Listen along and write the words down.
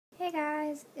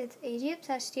it's AG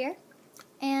Obsessed here,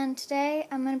 and today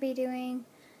I'm going to be doing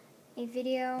a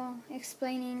video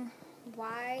explaining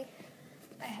why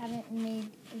I haven't made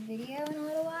a video in a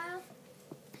little while,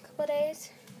 a couple of days.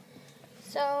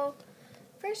 So,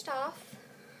 first off,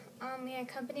 we had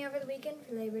company over the weekend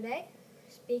for Labor Day.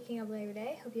 Speaking of Labor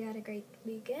Day, hope you had a great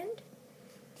weekend.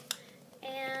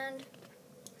 And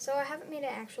so I haven't made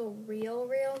an actual real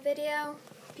video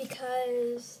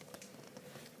because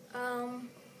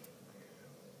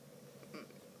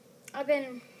I've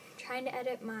been trying to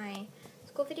edit my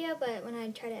school video, but when I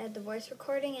try to edit the voice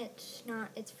recording,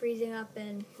 it's freezing up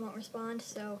and won't respond,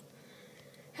 so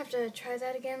I have to try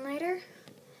that again later.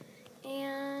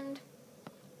 And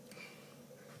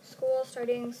school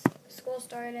started,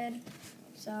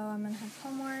 so I'm going to have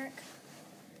homework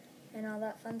and all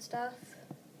that fun stuff.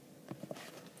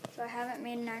 So I haven't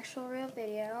made an actual real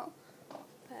video,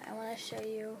 but I want to show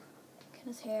you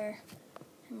Kenna's hair.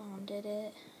 My mom did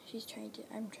it.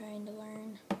 I'm trying to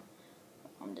learn. My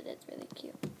mom did it. It's really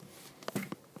cute.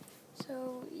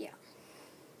 So, yeah.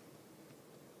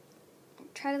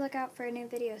 Try to look out for a new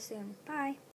video soon. Bye.